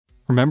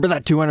Remember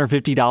that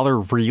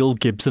 $250 real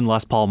Gibson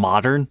Les Paul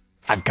Modern?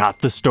 I've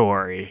got the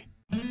story.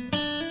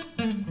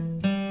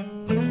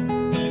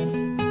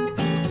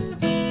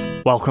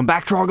 Welcome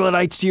back,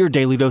 Troglodytes, to your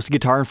daily dose of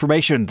guitar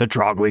information, the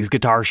Trogly's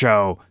Guitar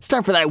Show. It's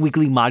time for that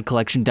weekly mod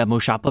collection demo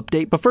shop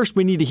update, but first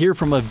we need to hear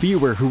from a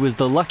viewer who was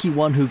the lucky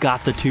one who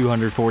got the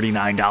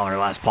 $249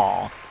 Les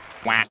Paul.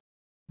 Wah.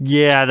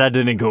 Yeah, that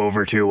didn't go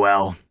over too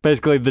well.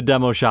 Basically, the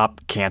demo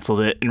shop canceled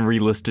it and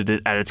relisted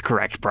it at its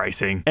correct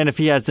pricing. And if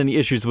he has any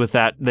issues with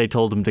that, they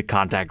told him to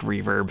contact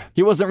Reverb.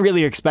 He wasn't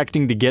really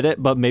expecting to get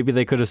it, but maybe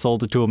they could have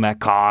sold it to him at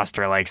cost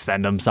or like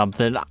send him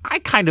something. I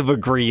kind of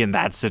agree in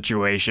that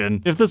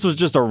situation. If this was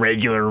just a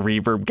regular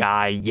Reverb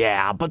guy,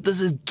 yeah, but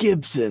this is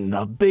Gibson,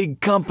 the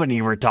big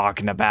company we're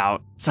talking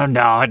about. So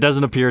no, it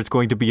doesn't appear it's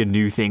going to be a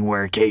new thing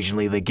where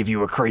occasionally they give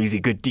you a crazy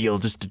good deal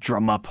just to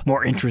drum up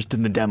more interest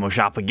in the demo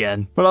shop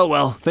again. But oh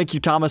well, thank you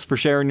Thomas for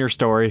sharing your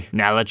story.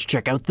 Now let's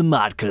check out the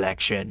mod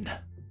collection.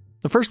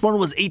 The first one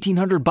was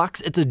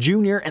 $1,800. It's a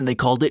junior and they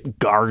called it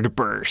Guard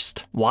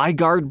Burst. Why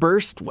Guard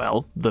Burst?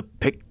 Well, the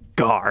pick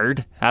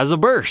guard has a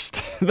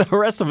burst. The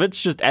rest of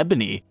it's just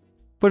ebony.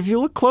 But if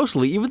you look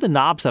closely, even the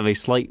knobs have a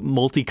slight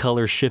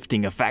multicolor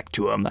shifting effect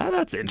to them.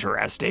 That's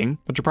interesting.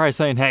 But you're probably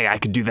saying, hey, I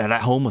could do that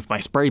at home with my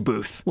spray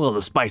booth. Well,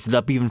 to spice it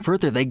up even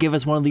further, they give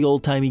us one of the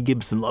old-timey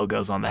Gibson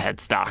logos on the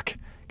headstock.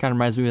 Kind of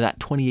reminds me of that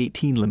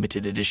 2018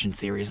 limited edition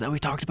series that we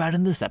talked about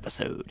in this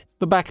episode.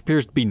 The back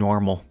appears to be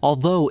normal,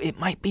 although it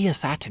might be a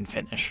satin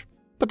finish.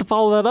 But to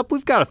follow that up,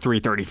 we've got a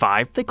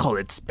 $335. They call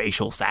it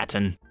Spatial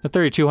Satin. At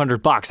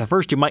 $3,200, at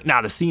first you might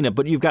not have seen it,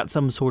 but you've got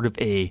some sort of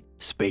a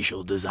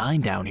spatial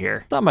design down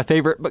here. Not my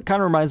favorite, but kind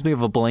of reminds me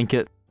of a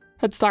blanket.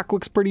 Headstock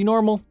looks pretty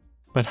normal.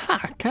 But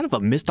kind of a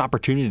missed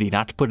opportunity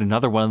not to put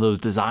another one of those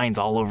designs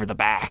all over the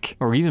back.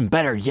 Or even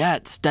better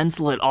yet,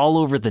 stencil it all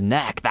over the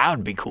neck. That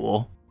would be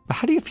cool. But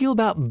how do you feel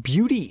about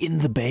Beauty in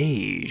the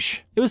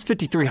Beige? It was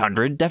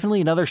 $5,300, definitely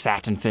another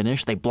satin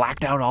finish. They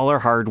blacked out all our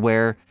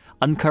hardware.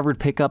 Uncovered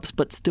pickups,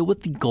 but still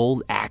with the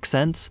gold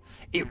accents.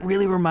 It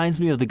really reminds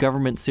me of the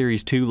Government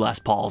Series 2 Les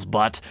Pauls,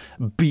 but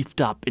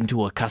beefed up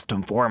into a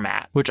custom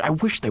format, which I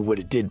wish they would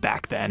have did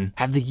back then.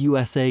 Have the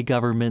USA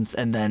governments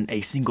and then a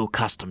single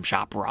custom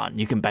shop run.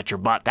 You can bet your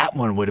butt that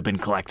one would have been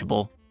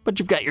collectible. But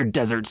you've got your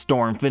Desert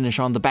Storm finish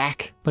on the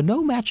back, but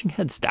no matching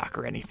headstock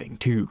or anything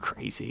too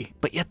crazy.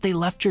 But yet they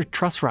left your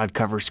truss rod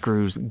cover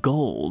screws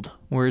gold,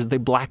 whereas they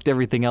blacked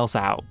everything else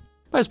out.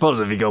 I suppose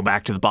if you go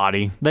back to the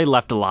body, they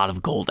left a lot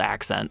of gold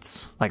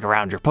accents, like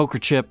around your poker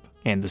chip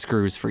and the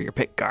screws for your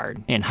pick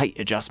guard and height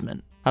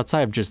adjustment,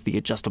 outside of just the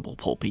adjustable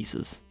pull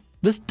pieces.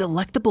 This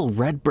Delectable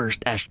Red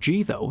Burst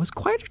SG though is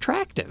quite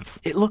attractive.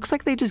 It looks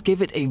like they just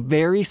gave it a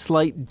very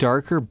slight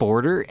darker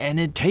border and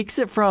it takes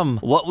it from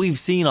what we've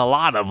seen a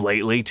lot of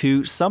lately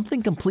to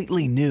something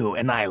completely new,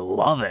 and I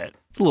love it.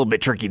 It's a little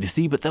bit tricky to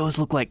see, but those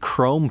look like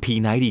chrome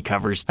P90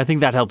 covers. I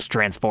think that helps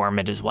transform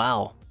it as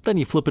well. Then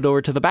you flip it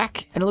over to the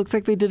back, and it looks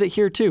like they did it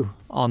here too.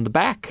 On the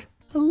back,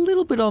 a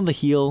little bit on the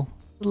heel,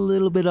 a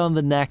little bit on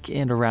the neck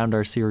and around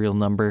our serial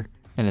number,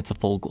 and it's a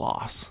full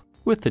gloss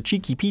with the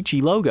cheeky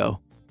peachy logo.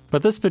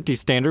 But this 50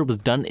 standard was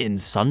done in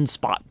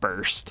Sunspot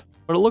Burst.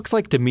 What it looks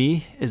like to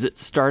me is it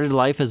started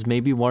life as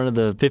maybe one of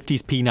the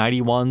 50s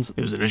P90 ones.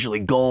 It was initially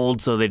gold,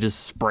 so they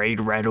just sprayed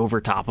red over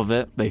top of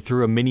it. They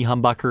threw a mini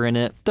humbucker in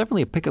it.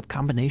 Definitely a pickup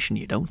combination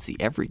you don't see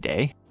every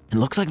day. It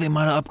looks like they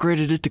might have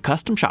upgraded it to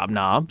custom shop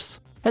knobs.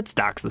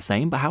 Headstock's the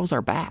same, but how's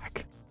our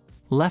back?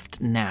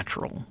 Left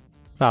natural.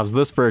 How's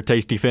this for a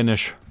tasty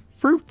finish?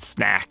 Fruit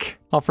snack.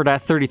 Offered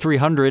at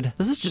 $3,300.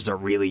 This is just a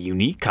really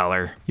unique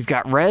color. You've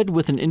got red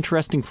with an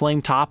interesting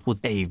flame top with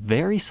a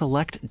very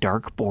select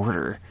dark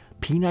border.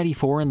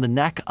 P94 in the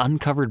neck,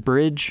 uncovered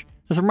bridge.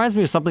 This reminds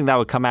me of something that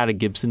would come out of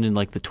Gibson in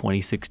like the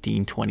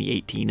 2016,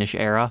 2018-ish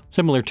era.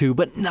 Similar to,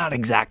 but not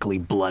exactly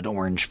blood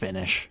orange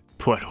finish.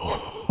 But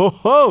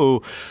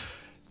ho,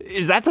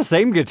 is that the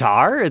same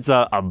guitar? It's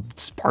a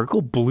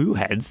sparkle blue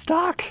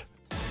headstock?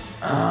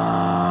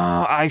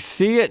 I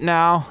see it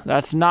now.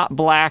 That's not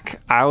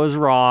black. I was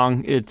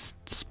wrong. It's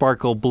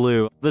sparkle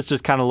blue. This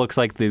just kind of looks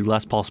like the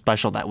Les Paul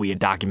Special that we had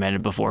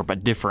documented before,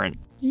 but different.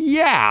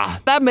 Yeah,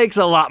 that makes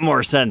a lot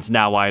more sense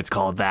now why it's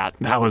called that.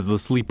 That was the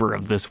sleeper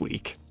of this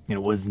week.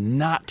 It was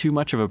not too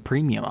much of a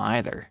premium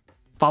either.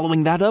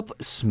 Following that up,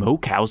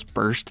 Smokehouse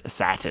Burst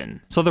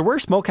Satin. So there were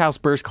Smokehouse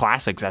Burst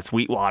Classics at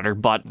Sweetwater,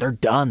 but they're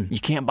done.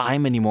 You can't buy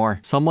them anymore.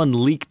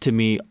 Someone leaked to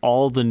me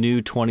all the new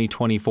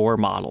 2024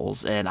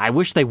 models, and I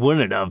wish they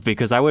wouldn't have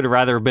because I would have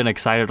rather been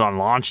excited on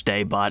launch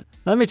day, but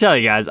let me tell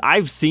you guys,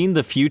 I've seen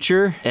the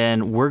future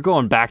and we're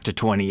going back to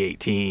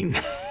 2018.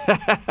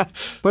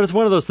 But it's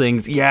one of those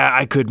things, yeah,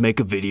 I could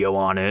make a video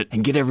on it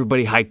and get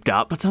everybody hyped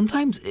up, but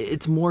sometimes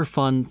it's more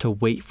fun to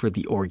wait for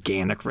the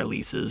organic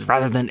releases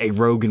rather than a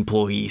rogue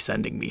employee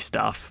sending me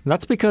stuff. And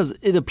that's because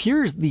it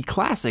appears the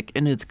classic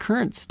in its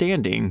current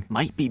standing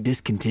might be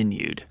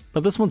discontinued.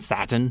 But this one's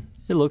satin.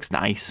 It looks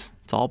nice.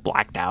 It's all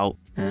blacked out.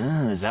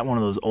 Is that one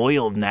of those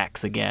oiled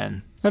necks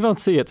again? I don't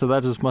see it, so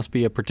that just must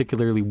be a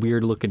particularly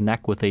weird looking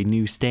neck with a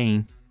new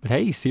stain. But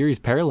hey, series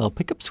parallel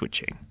pickup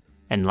switching.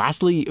 And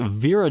lastly,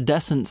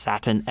 Viridescent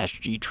Satin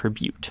SG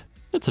Tribute.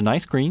 It's a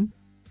nice green,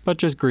 but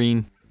just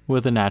green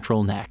with a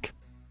natural neck.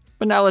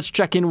 But now let's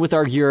check in with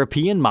our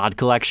European mod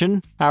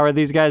collection. How are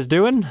these guys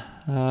doing?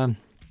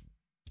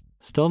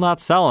 Still not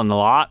selling a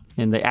lot.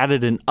 And they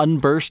added an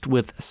unburst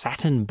with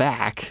satin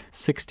back,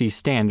 60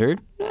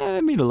 standard. I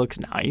mean, it looks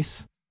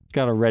nice.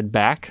 Got a red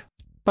back.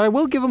 But I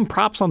will give them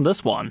props on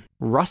this one.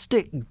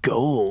 Rustic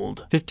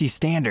Gold, 50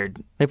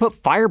 standard. They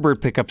put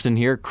Firebird pickups in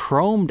here,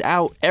 chromed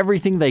out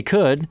everything they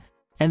could,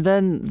 and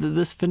then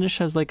this finish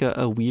has like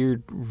a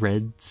weird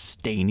red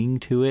staining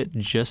to it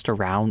just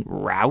around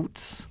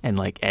routes and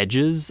like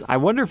edges. I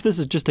wonder if this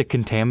is just a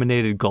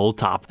contaminated gold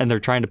top and they're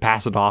trying to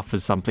pass it off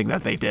as something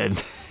that they did.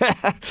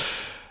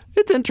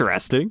 It's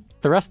interesting.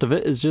 The rest of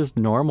it is just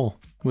normal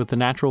with the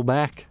natural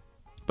back.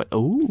 But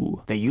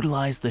oh, they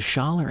utilize the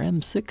Schaller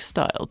M6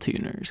 style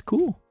tuners,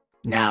 cool.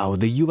 Now,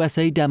 the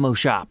USA Demo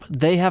Shop.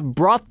 They have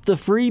brought the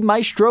free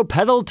Maestro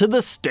pedal to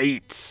the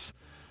States.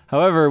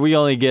 However, we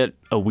only get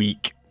a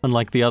week,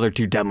 unlike the other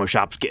two demo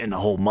shops getting a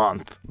whole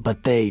month.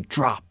 But they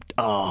dropped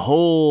a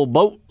whole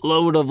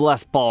boatload of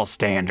Les Paul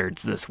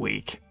standards this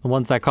week. The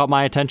ones that caught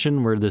my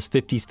attention were this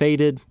 50s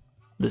Faded,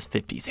 this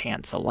 50s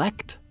Hand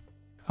Select,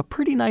 a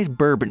pretty nice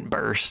Bourbon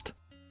Burst,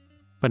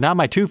 but now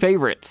my two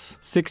favorites,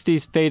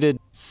 60s Faded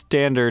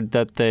Standard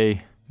that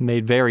they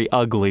made very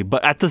ugly.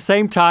 But at the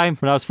same time,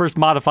 when I was first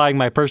modifying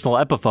my personal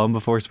Epiphone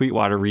before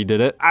Sweetwater redid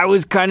it, I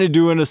was kind of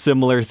doing a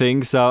similar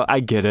thing, so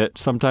I get it.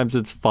 Sometimes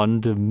it's fun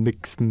to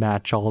mix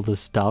match all this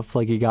stuff,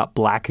 like you got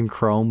black and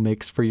chrome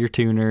mixed for your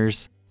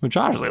tuners, which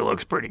honestly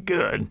looks pretty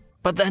good.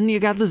 But then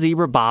you got the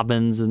zebra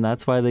bobbins, and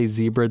that's why they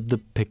zebraed the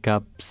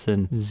pickups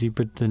and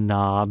zebraed the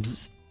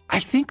knobs. I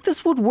think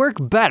this would work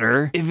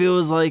better if it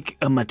was like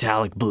a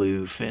metallic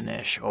blue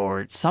finish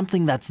or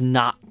something that's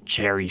not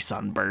cherry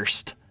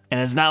sunburst. And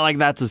it's not like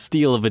that's a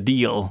steal of a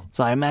deal,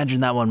 so I imagine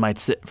that one might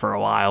sit for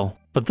a while.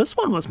 But this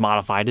one was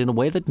modified in a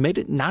way that made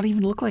it not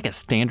even look like a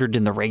standard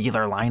in the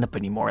regular lineup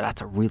anymore.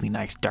 That's a really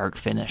nice dark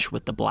finish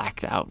with the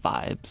blacked out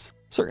vibes.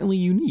 Certainly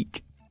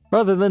unique.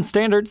 Rather than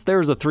standards, there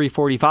was a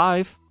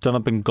 345 done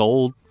up in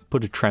gold,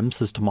 put a trem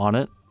system on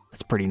it.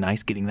 That's pretty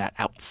nice getting that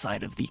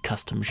outside of the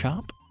custom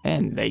shop.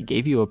 And they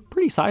gave you a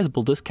pretty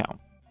sizable discount.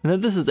 And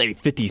then this is a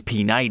 50s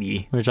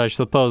P90, which I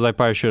suppose I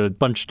probably should have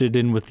bunched it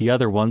in with the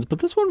other ones, but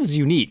this one was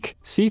unique.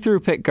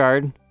 See-through pick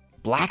guard,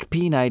 black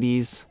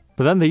P90s,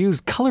 but then they use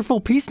colorful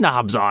piece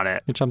knobs on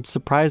it, which I'm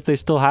surprised they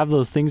still have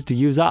those things to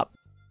use up.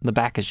 The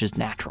back is just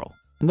natural.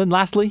 And then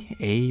lastly,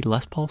 a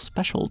Les Paul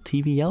Special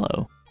TV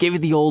Yellow. Gave it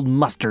the old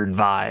mustard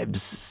vibes,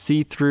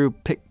 see-through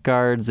pick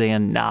guards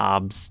and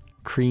knobs,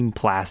 cream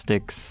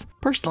plastics.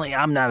 Personally,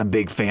 I'm not a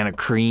big fan of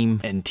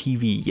cream and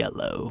TV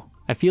yellow.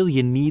 I feel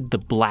you need the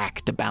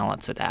black to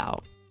balance it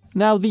out.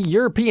 Now, the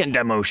European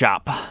Demo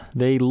Shop.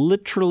 They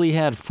literally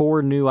had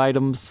 4 new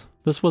items.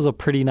 This was a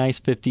pretty nice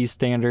 50s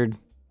standard,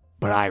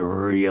 but I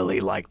really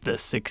like the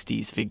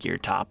 60s figure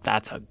top.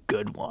 That's a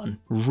good one.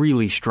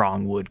 Really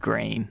strong wood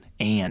grain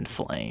and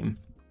flame.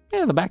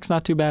 Yeah, the back's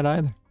not too bad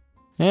either.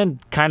 And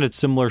kind of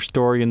similar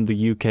story in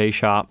the UK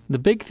shop. The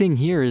big thing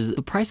here is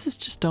the prices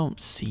just don't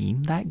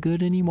seem that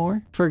good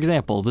anymore. For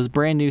example, this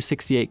brand new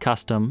 68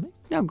 Custom,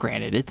 now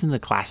granted, it's in a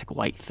classic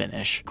white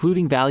finish.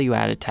 Including value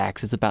added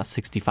tax, it's about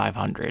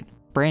 $6,500.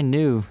 Brand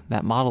new,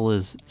 that model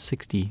is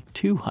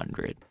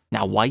 $6,200.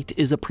 Now white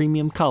is a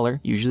premium color.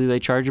 Usually they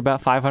charge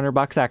about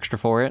 $500 extra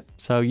for it.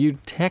 So you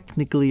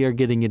technically are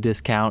getting a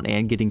discount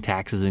and getting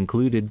taxes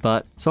included,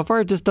 but so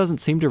far it just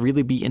doesn't seem to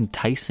really be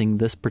enticing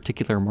this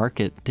particular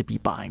market to be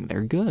buying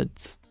their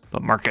goods.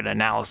 But market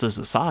analysis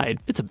aside,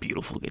 it's a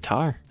beautiful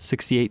guitar.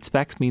 68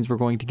 specs means we're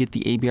going to get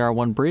the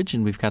ABR1 bridge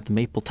and we've got the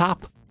maple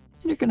top.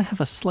 And you're gonna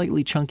have a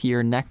slightly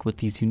chunkier neck with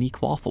these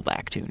unique waffle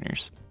back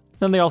tuners.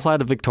 Then they also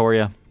had a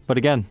Victoria, but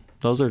again,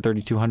 those are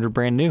 $3,200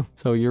 brand new.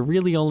 So you're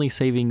really only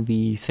saving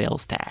the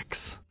sales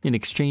tax in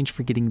exchange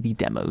for getting the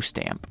demo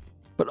stamp.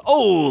 But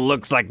oh,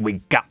 looks like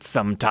we got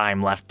some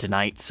time left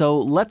tonight. So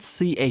let's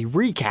see a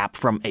recap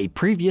from a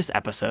previous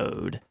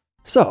episode.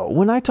 So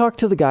when I talked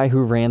to the guy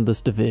who ran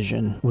this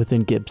division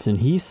within Gibson,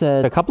 he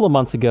said a couple of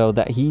months ago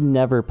that he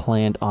never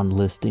planned on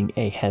listing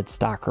a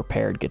headstock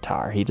repaired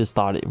guitar. He just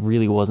thought it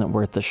really wasn't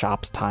worth the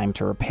shop's time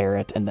to repair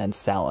it and then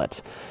sell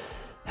it.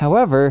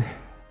 However,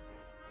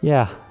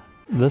 yeah,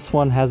 this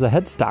one has a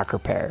headstock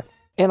repair.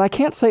 And I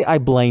can't say I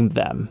blamed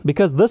them,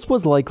 because this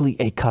was likely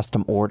a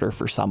custom order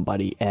for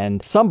somebody,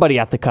 and somebody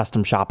at the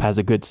custom shop has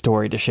a good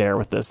story to share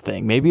with this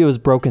thing. Maybe it was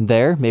broken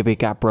there, maybe it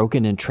got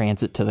broken in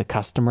transit to the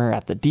customer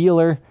at the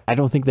dealer. I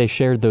don't think they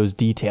shared those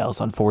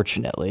details,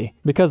 unfortunately,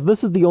 because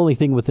this is the only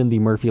thing within the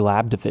Murphy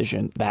Lab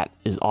division that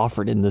is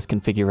offered in this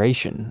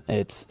configuration.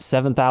 It's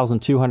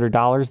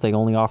 $7,200, they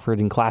only offer it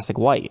in classic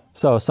white.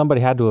 So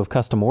somebody had to have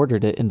custom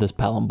ordered it in this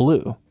Pelham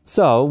blue.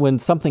 So when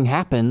something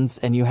happens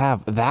and you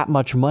have that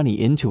much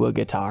money into a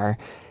guitar,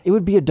 it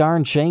would be a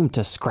darn shame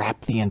to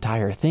scrap the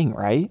entire thing,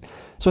 right?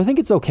 So I think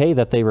it's okay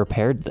that they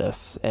repaired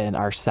this and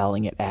are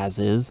selling it as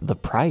is. The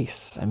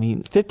price, I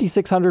mean,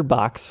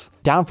 $5,600,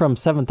 down from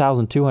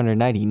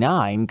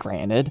 $7,299,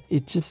 granted.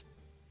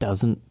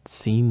 doesn't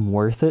seem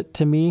worth it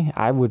to me.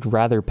 I would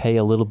rather pay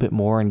a little bit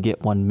more and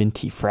get one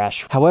minty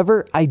fresh.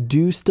 However, I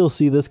do still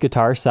see this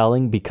guitar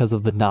selling because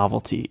of the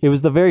novelty. It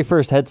was the very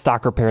first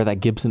headstock repair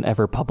that Gibson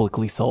ever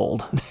publicly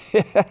sold.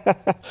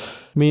 I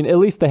mean, at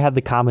least they had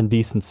the common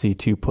decency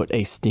to put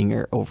a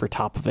stinger over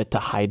top of it to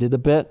hide it a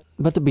bit.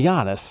 But to be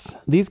honest,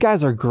 these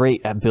guys are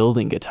great at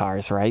building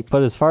guitars, right?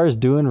 But as far as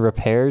doing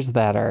repairs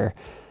that are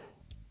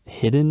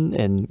hidden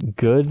and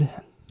good,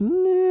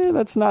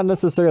 that's not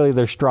necessarily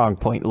their strong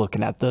point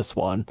looking at this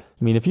one.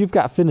 I mean, if you've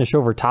got finish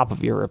over top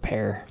of your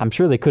repair, I'm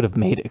sure they could have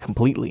made it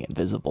completely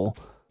invisible.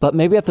 But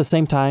maybe at the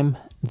same time,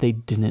 they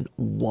didn't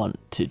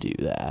want to do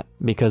that,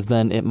 because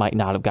then it might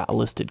not have got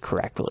listed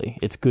correctly.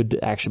 It's good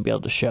to actually be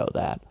able to show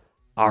that.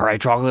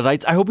 Alright,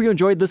 Troglodytes, I hope you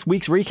enjoyed this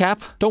week's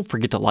recap. Don't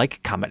forget to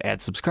like, comment,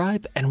 and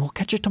subscribe, and we'll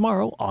catch you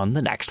tomorrow on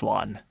the next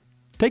one.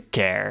 Take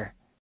care.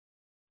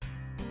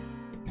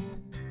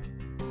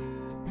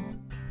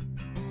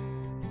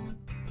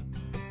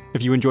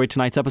 If you enjoyed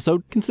tonight's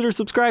episode, consider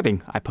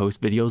subscribing. I post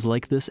videos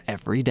like this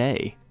every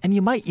day, and you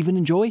might even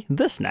enjoy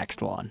this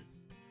next one.